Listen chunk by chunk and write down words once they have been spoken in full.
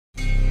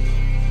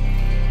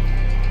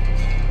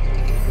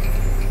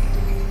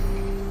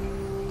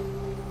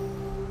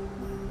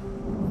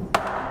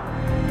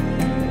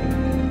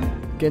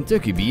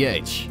Kentucky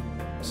BH,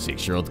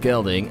 6-year-old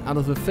gelding out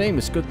of the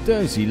famous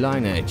Koteusi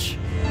lineage.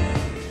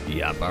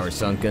 The Apower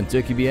son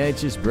Kentucky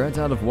BH is bred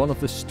out of one of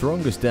the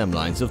strongest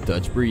damlines of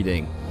Dutch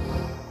breeding.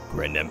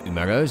 Granddam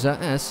Umareusa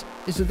S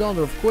is the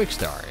daughter of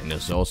Quickstar and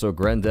is also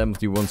Granddam of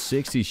the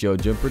 160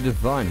 showjumper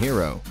Divine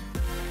Hero.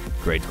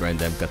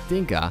 Great-granddam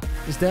Katinka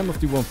is dam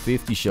of the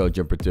 150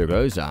 showjumper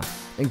Tereusa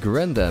and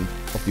Granddam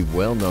of the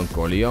well-known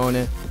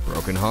Corleone,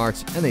 Broken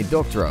Heart and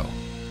Edoctro.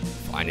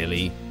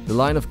 Finally, the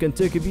line of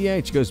Kentucky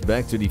BH goes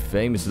back to the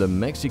famous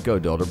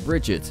Mexico-daughter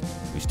Brigitte,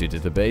 who stood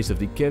at the base of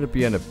the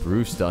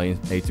KWPN-approved stallion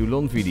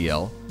Etoulon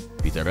VDL,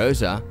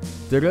 Pitareusa,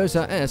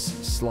 Dereusa S,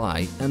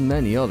 Sly and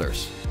many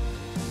others.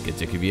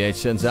 Kentucky BH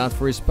stands out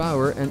for his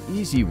power and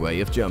easy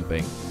way of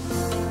jumping.